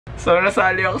So,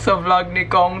 nasali ako sa vlog ni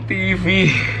Cong TV.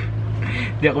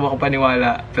 Hindi ako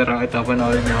makapaniwala. Pero ito,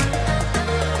 panoorin niyo.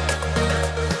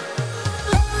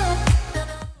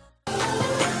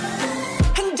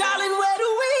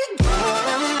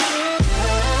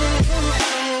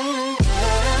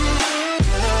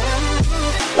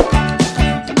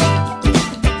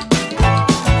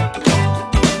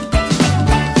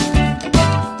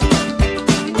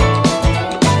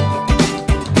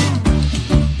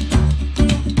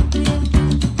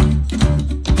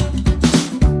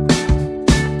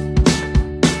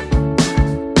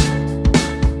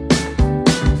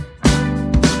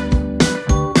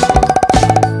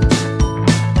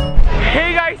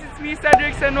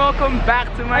 Cedrix and welcome back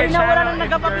to my channel.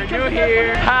 If you're new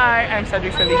here, hi, I'm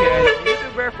Cedrix Eligio, a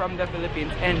YouTuber from the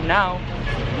Philippines. And now,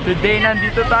 today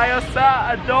nandito tayo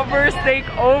sa ADOBERS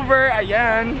Takeover.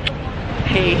 Ayan.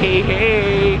 Hey, hey,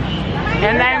 hey.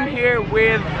 And I'm here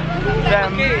with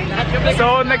them.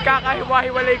 So,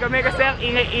 nagkakahiwa-hiwalay kami kasi ang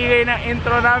ingay-ingay ng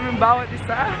intro namin bawat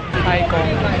isa. Hi, Cong.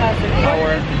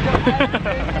 Power.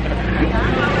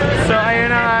 So,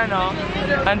 ayun na nga, no?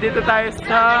 Andito tayo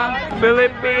sa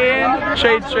Philippine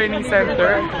Trade Training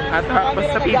Center at tapos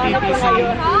sa PTPC.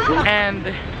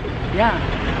 And, yeah.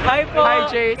 Hi po! Hi,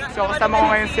 Jace. So, kasama ko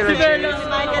ngayon sila, Jace.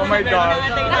 Oh my God.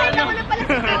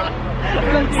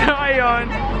 So, ayun.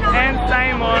 And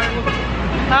Simon.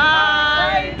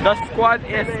 Hi! The squad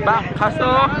is back.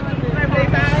 Kaso,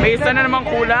 may isa na naman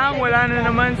kulang. Wala na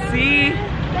naman si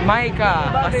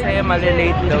Maika kasi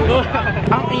malilate daw.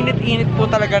 Ang init-init po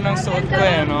talaga ng suot ko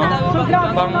eh, no?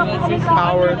 Pang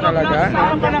power talaga,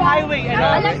 no?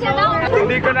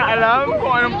 Hindi ko na alam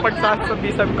kung anong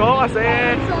pagsasabisan ko kasi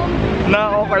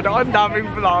na-offered ako. Ang daming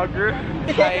vlogger.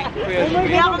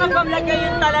 Hindi ako nag-vlog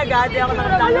ngayon talaga. Hindi ako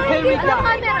nakatalo. Hey, Rika!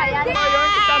 Ayun,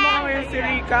 kasama ko ngayon si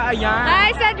Rika. Ayan.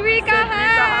 Hi, Cedrika!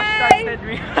 Cedrika, hashtag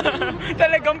Cedrika.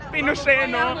 Talagang pinush eh,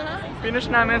 no? Pinush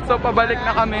namin. So, pabalik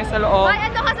na kami sa loob. Ay,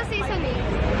 ano ka sa season eh?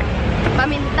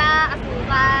 Paminta,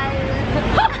 asukal.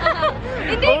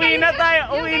 Uwi na tayo,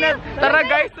 uwi na. Tara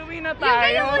guys, uwi na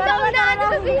tayo. Yung una-una ano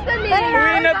sa season eh.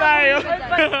 Uwi na tayo.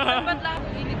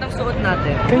 Ang suot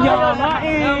natin. Kaya nga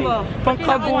eh.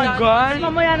 Pangkabugan.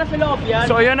 Mamaya na sa loob yan.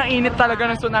 So ayun, ang init talaga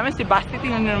ng suot namin. Si Basti,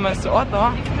 tingnan nyo naman suot, oh.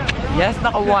 Yes,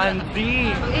 naka 1D.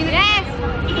 Yes!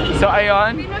 So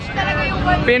ayun. Pinush talaga yung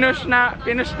one.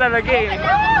 Pinush talaga eh.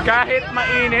 Kahit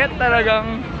mainit,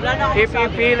 talagang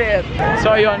ipipilit.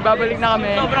 So ayun, babalik na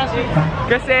kami.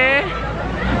 Kasi,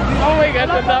 oh my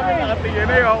God, ang dami nakatingin.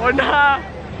 Ayoko na.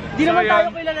 Di naman tayo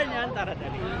kilala niyan. Tara,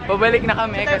 tara. Pabalik na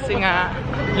kami kasi nga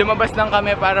lumabas lang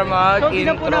kami para mag-intro. So, hindi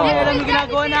na po namin alam yung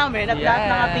ginagawa namin at lahat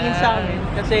nakatingin sa amin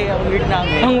kasi ang weird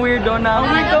namin. Ang weirdo namin.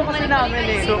 Ang weirdo kasi namin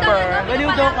eh. Super.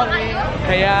 Baliw daw kami.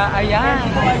 Kaya ayan,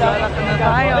 maglalak na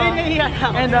tayo. Ay, nahihiyan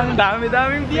ako. And ang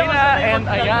dami-daming pila. And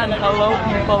ayan, hello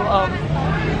people of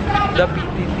the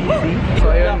PTTC.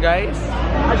 So ayun guys,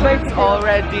 it's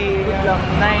already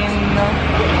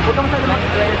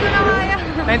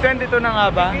 9:22 na nga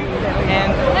ba?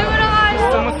 And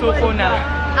sumusuko na.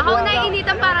 Ako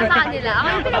naiinitan para sa kanila. Ako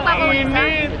yung pinagpapawisan.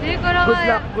 Hindi ko na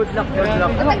kaya. Good luck.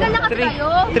 Matagal na kasi kayo.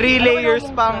 3 layers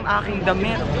pa ang aking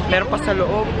damit. Meron pa sa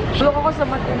loob. Look ako sa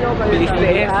mat niyo. Bilis na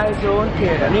eh. I don't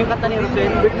care. Ano yung kata ni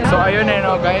Ruben? So ayun eh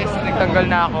no guys, nagtanggal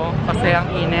na ako kasi ang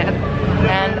init.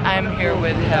 And I'm here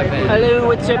with Heaven. Hello,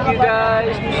 what's up you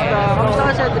guys? Kamusta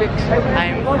ka, Cedrix?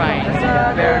 I'm fine.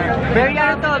 Very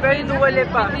Very duwale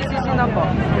pa. Sisi na po.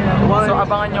 So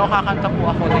abangan nyo, kakanta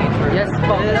po ako later. Yes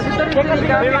po.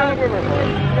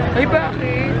 Ay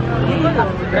bakit?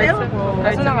 Guys,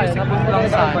 sa music booth lang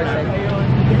sana.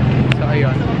 So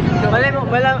ayun. Bali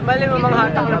mo mga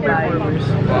hatak na performers.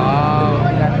 Wow.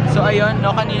 So ayun, no,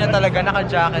 kanina talaga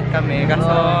naka-jacket kami kasi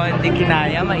hindi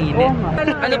kinaya, mainit.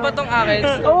 Ano ba tong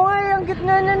akin? Oo nga, ang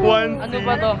gitna na niya. Ano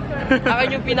ba to? Akin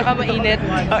yung pinakamainit.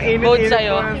 Ang init Vote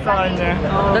sa'yo. sa kanya.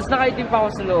 Tapos nakaitim pa ako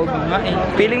sa loob.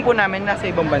 Feeling po namin nasa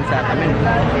ibang bansa kami.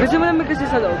 Kasi malamig kasi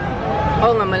sa loob.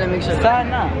 Oo nga, malamig siya.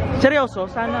 Sana. Seryoso?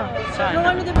 Sana.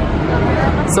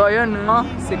 So ayun, no,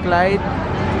 si Clyde.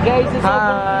 Guys,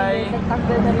 hi!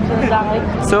 nagtanggal na rin siya sa akin.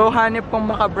 So, hanip pong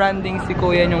maka-branding si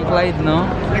Kuya yung Clyde, no?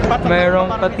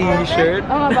 Mayroong pa t-shirt.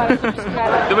 Oo nga, parang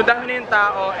subscribe. Dumadami na yung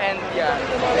tao and yeah,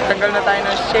 tanggal na tayo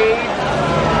ng shade.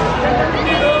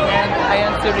 And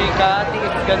ayan si Rika, tingin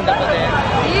ganda ko din.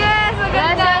 Yes!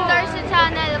 Maganda! Endorse sa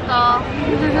channel ko.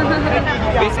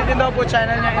 Visitin daw po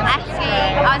channel niya.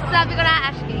 Ashley. Sabi ko na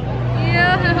Ashley.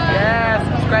 Yes,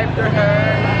 subscribe to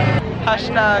her.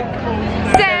 Hashtag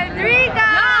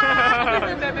Cedrika!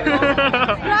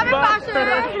 Grabe pa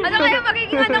Basher! Ano kaya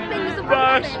magiging anak din gusto ko?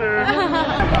 Basher.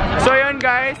 So yun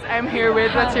guys, I'm here with,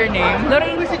 what's your name?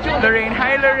 Lorraine. Lorraine.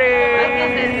 Hi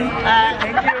Lorraine!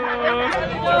 Thank you!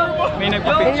 May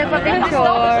nagpa-picture.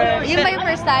 Yun ba yung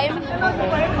first time?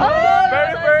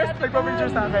 Very first, nagpa-picture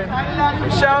sa akin.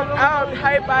 Shout out!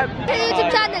 Hi Pat! Ano yung YouTube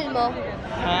channel mo?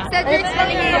 Cedrix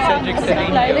Eligio. Cedrix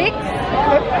Eligio.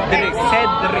 Cedrix?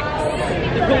 Cedrix.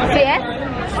 CS?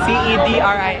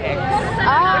 C-E-D-R-I-X.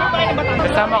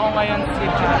 Kasama ko ngayon si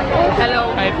John.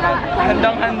 Hello. Hi Pat.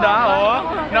 Handang-handa oh.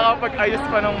 Nakapag-ayos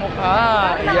pa ng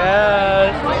mukha.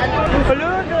 Yes. Hello,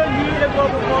 Doggy.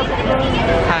 Nagpapapotok lang.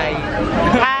 Hi.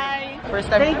 Hi. First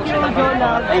time Thank po you, siya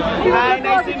Jonah. Hi,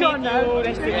 nice to meet you.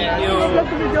 Nice to meet you.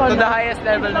 To the highest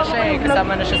level na siya eh.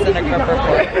 Kasama na siya sa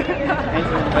nagpa-perform.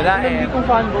 Wala eh.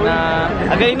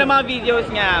 Ang galing ng mga videos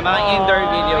niya, mga indoor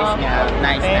videos niya.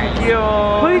 Nice, Thank you.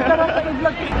 Uy, tara sa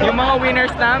vlog. Yung mga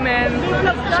winners namin,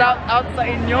 shout out sa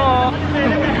inyo.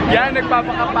 Yan,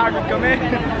 nagpapakapagod kami.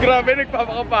 Grabe,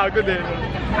 nagpapakapagod eh.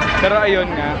 Pero ayun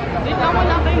nga.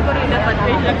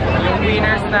 Yung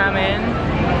winners namin,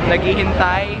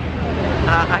 naghihintay.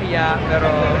 Nakakahiya,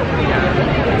 pero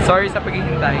yeah. Sorry sa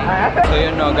paghihintay. So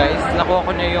yun no guys, nakuha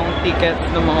ko na yung tickets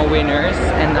ng mga winners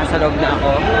and nasa loob na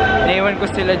ako. Naiwan ko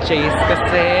sila Chase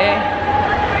kasi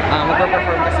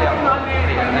magpa-perform kasi ako.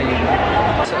 Ayun.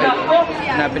 So ayun,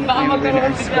 hanapin ko yung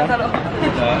winners ko.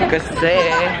 Kasi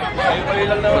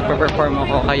magpa-perform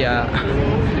ako kaya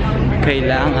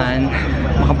kailangan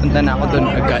makapunta na ako doon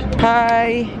agad.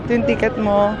 Hi! Ito yung ticket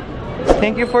mo.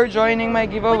 Thank you for joining my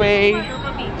giveaway.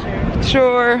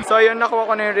 Sure. So ayun, nakuha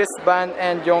ko na yung wristband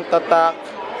and yung tatak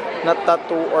na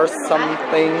tattoo or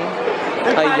something.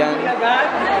 Ayan.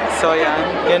 So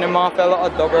ayan. Yan yung mga fellow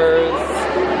adobers.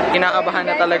 Kinakabahan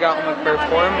na talaga ako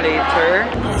mag-perform later.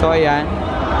 So ayan.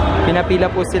 Pinapila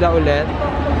po sila ulit.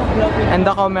 And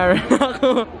ako meron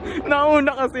ako.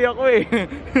 Nauna kasi ako eh.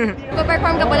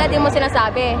 Mag-perform ka pala, di mo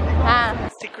sinasabi. Ha?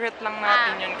 Secret lang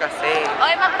natin yun kasi.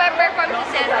 Okay, mag-perform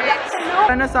si Cedrix.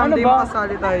 Sana someday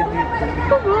makasali tayo dito.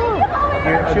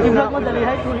 Shooting vlog mo, dali.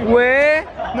 Hi, Kuya. We!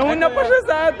 Nauna pa siya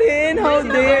sa atin! How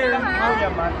dare!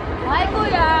 Hi,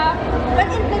 Kuya!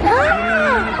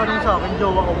 Hindi pa rin sa akin,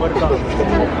 jowa ko, barka.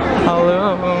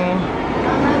 Hello!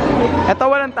 Eto,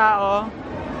 walang tao.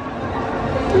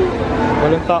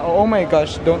 Walang tao. Oh my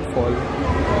gosh, don't fall.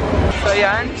 So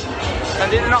yan,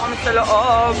 nandito na kami sa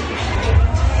loob.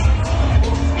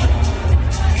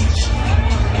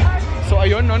 So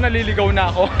ayun no, naliligaw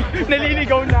na ako.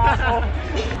 Naliligaw na ako.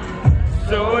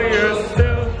 So you're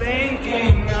still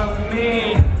thinking of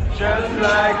me, just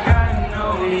like I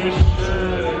know you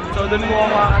should. So dun mo ako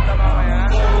makakata mamaya.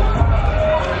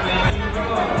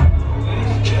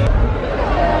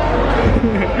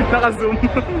 Naka-zoom.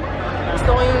 Gusto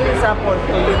ko yung sa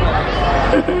Porto yun.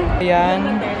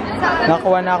 Ayan,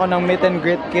 nakuha na ako ng meet and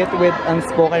greet kit with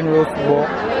unspoken rules book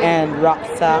and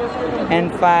rucksack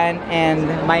and fan and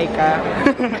mica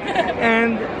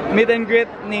and meet and greet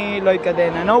ni Lloyd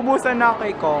Cadena. Naubusan na ako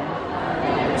kay Kong.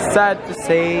 Sad to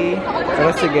say.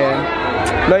 Pero sige,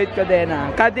 Lloyd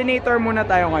Cadena. Cadenator muna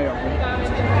tayo ngayon.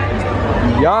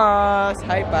 Yes!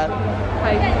 Hi Pat.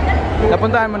 Hi.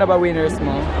 Napuntahan mo na ba winners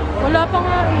mo? Wala pa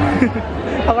nga.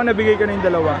 Ako nabigay ko na yung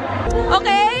dalawa.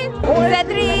 Okay,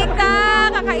 Cedrica,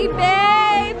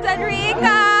 kakaibig,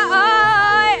 Cedrica,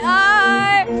 ay,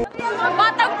 ay.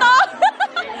 Batang to!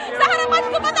 Sa harapan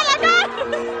ko pa talaga!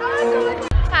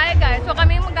 Hi guys, so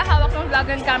kami yung maghahawak ng vlog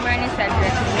and camera ni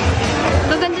Cedric.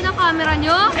 Gaganda ng camera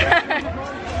nyo?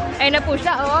 Ayun na po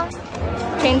siya, oh.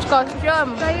 Change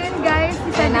costume. So yun guys,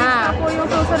 si Cedrix na po yung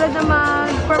susunod na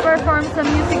mag-perform sa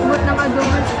music booth ng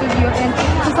ADOBER Studio and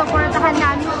susuportahan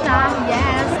namin siya.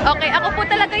 Yes! Okay, ako po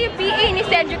talaga yung PA ni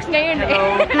Cedrix ngayon eh.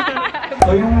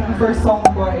 So yung first song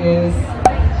ko is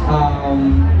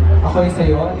Ako'y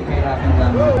Sa'yo, di kay rapin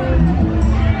lang.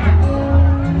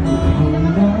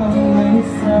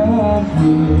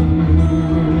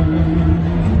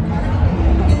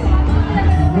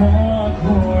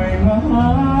 Ako'y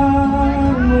mahal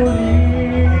muli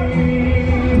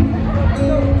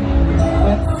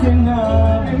at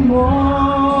sinabi mo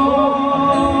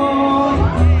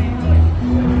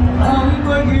ang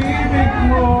pag-ibig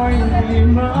mo hindi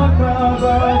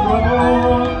mababago.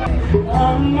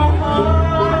 Ang mahal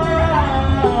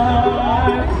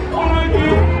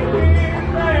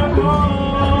maghihintay ako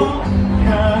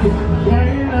kahit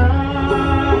kailan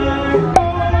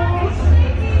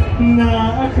na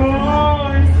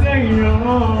ako'y sa'yo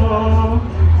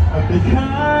at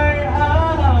ika'y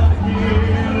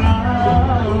aking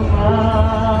lamang.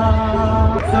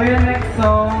 So your next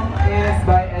song is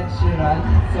by Ed Sheeran.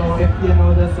 So if you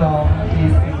know the song,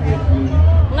 please sing with me.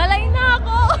 Ngalay na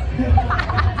ako!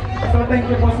 So thank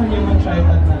you po sa human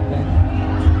tripod natin.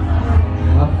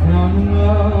 I found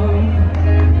love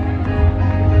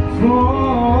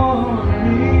for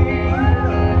me.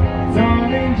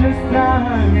 Darling, just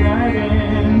dive right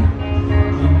in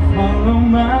and follow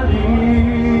my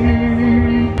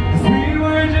lead. 'Cause we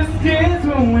were just kids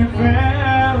when we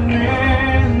fell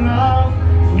in love,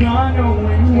 not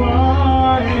knowing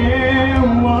what it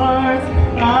was.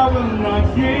 I will not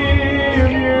give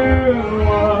you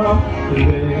up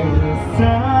this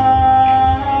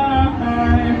time.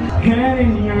 And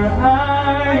in your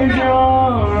eyes,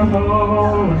 you're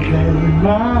holding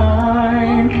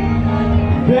mine.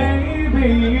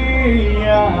 Baby,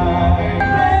 I'm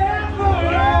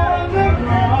barefoot on the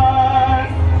grass,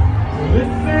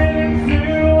 listening to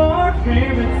our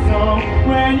favorite song.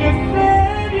 When you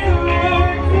said you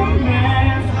looked a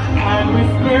mess, I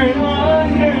whispered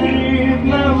underneath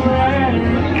my breath,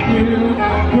 you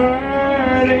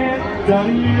heard it,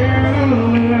 don't you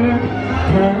look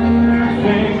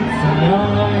perfect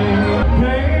tonight.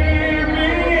 Baby,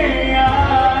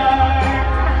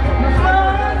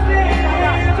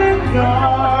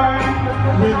 dark,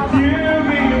 with you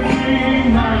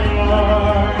between my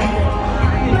arms.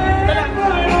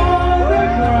 Barefoot on the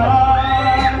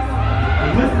grass,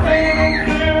 listening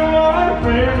to our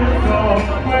favorite song.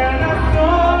 When I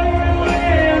saw you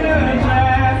in a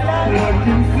dress,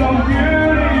 looking so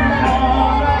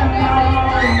beautiful, I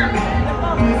know you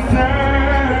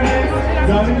deserve it.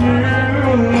 Don't you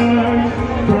look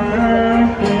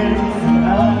perfect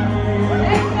tonight?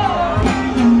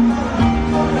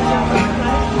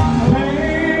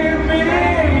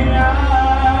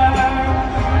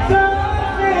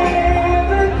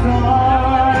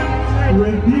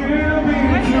 With you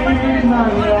between my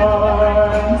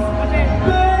arms,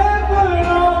 barefoot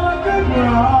on the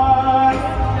grass,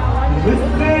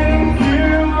 listening to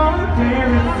our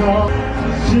favorite song.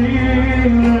 She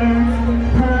looks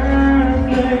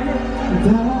perfect,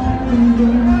 darling,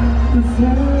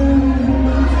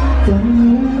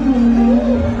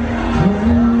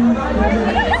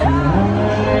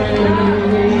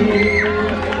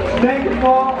 thank you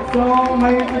po. So,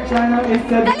 my YouTube channel is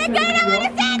Cedrix Eligio.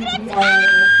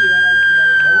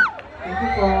 Thank you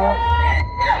po.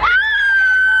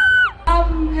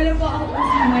 Hello po, ako po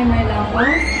si Maymay Lampos.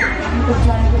 Ang YouTube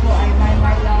channel ko po ay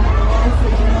Maymay Lampos.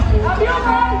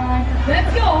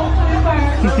 Let's go!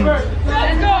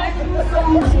 Let's go!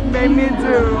 Made me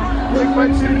do. Look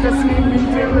what you just made me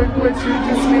do. Look what you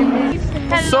just made me do.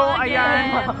 So,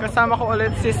 ayan, kasama ko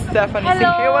ulit si Stephanie.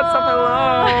 Hello! Hey, what's up?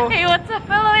 Hello! Hey, what's up?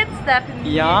 Hello, it's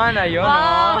Stephanie. Yan, ayun.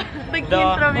 Wow!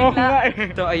 Nag-intro bigla.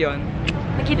 So, ayun.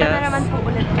 Nakita na naman po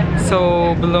ulit kami. So,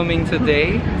 blooming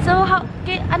today. So,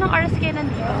 anong oras kayo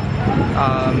nandito?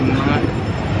 Mga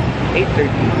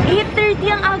 8:30.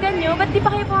 8:30 ang aga nyo? Ba't di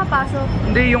pa kayo pumapasok?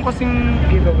 Hindi, yung kasing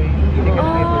giveaway. Hindi ka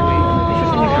giveaway.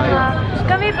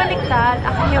 Kami baliktad.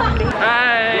 Ako yung big.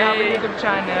 Hi! We have a YouTube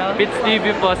channel. Bits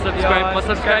TV po. Subscribe po.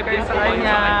 Subscribe din sa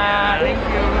kanya. Thank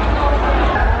you.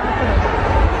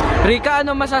 Rika,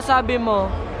 anong masasabi mo?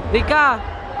 Rika,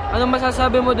 anong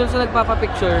masasabi mo dun sa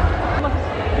nagpapapicture?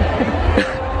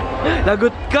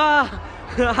 Lagot ka!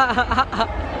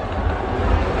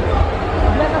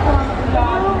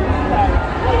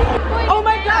 Oh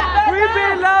my God! We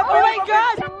Bella! Oh my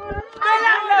God!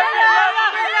 Bella!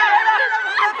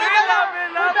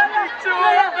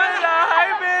 Hi,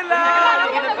 Bella!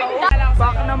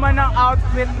 Back naman ang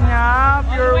outfit niya.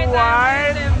 Pure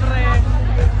white.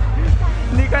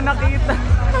 Hindi ka nakita.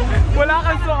 Wala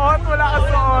kang suot. Wala kang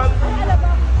suot.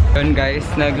 Yun guys,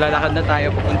 naglalakad na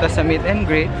tayo pupunta sa meet and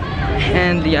greet.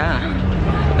 And yeah,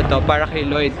 ito para kay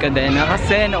Lloyd Cadena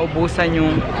kasi naubusan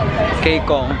yung kay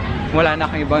Kong. Wala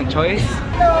na kang ibang choice.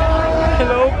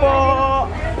 Hello po!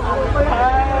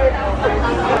 Hi!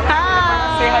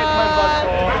 Hi! Say hi to my vlog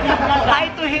po. Hi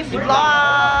to his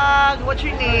vlog! What's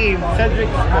your name? Cedrix.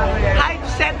 Hi to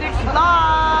Cedrix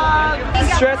vlog!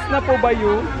 Stress na po ba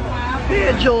you?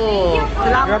 Medyo!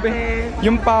 Salamat Grabe, eh!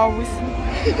 yung pawis.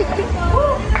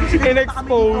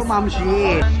 In-expose.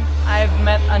 Mamshi! I've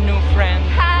met a new friend.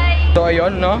 Hi! So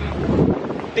ayun, no?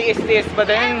 Tiis-tiis pa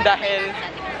din dahil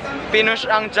pinush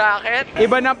ang jacket.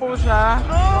 Iba na po siya.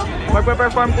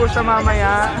 Magpe-perform po siya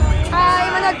mamaya. Hi,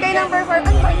 manood kayo ng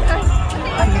performance.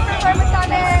 Performance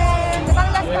namin. Ibang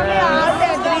last kami ha,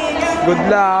 Cedrix. Good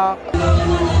luck!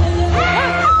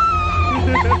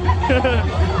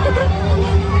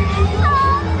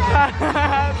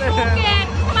 Okay,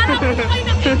 parang kung kayo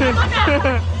nakita ko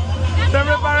na.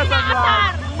 Siyempre para sa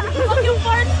vlog. Huwag yung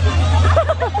first.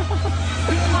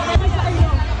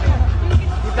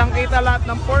 Kitang-kita lahat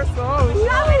ng porsos.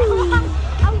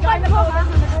 Ang bad ko.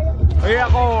 Uy,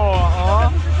 ako. Oh.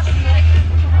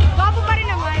 Gwapo pa rin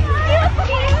naman.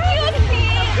 Excuse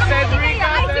me. Cedrica,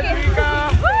 Cedrica.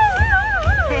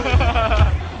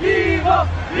 Vivo!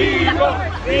 Vivo!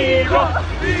 Vivo!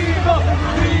 Vivo!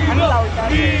 Ano tawag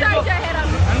natin?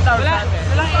 Ano tawag natin?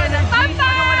 Walang energy.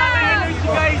 Walang energy,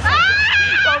 guys.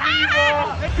 Vivo!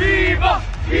 Vivo!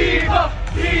 Vivo!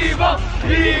 Vivo!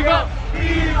 Vivo!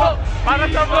 Vivo! Para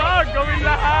sa vlog, gawin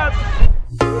lahat!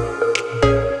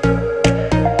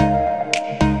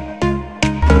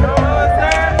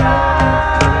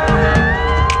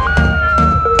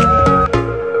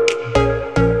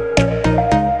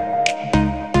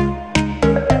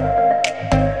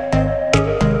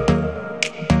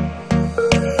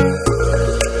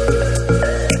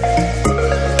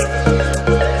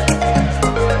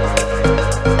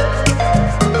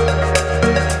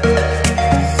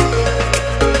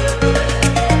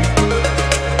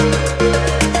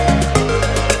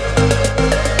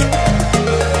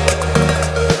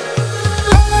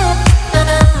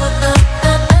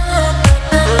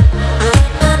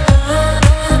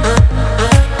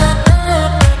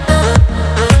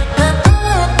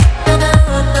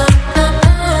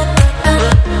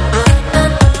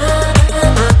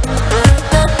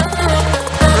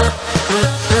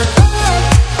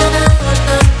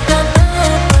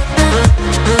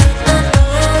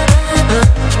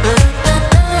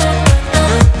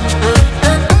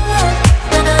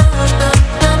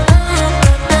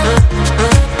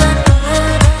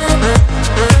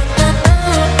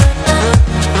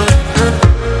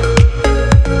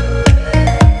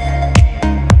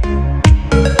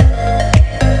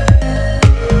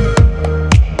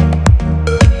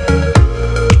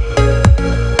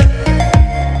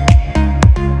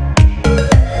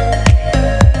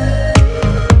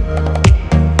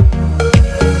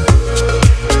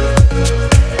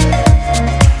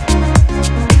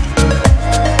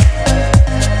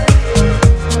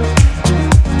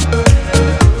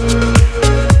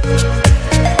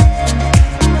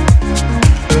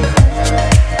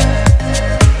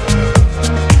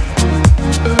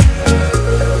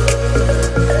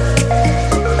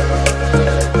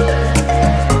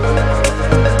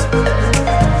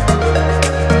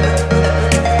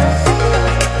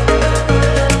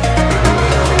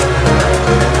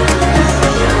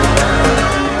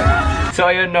 So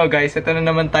ayun no guys, ito na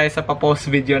naman tayo sa pa-post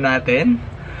video natin.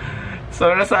 So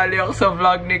nasali ako sa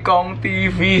vlog ni Cong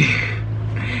TV.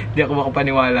 Hindi ako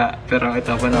makapaniwala, pero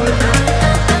ito pa naman.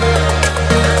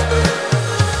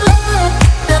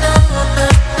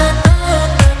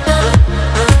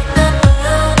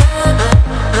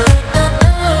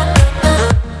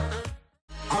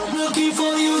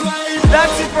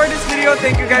 That's it for this video.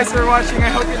 Thank you guys for watching.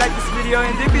 I hope you like this video,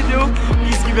 and if you do,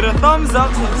 please give it a thumbs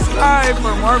up, subscribe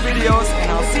for more videos,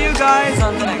 and I'll see you guys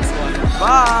on the next one.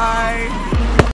 Bye!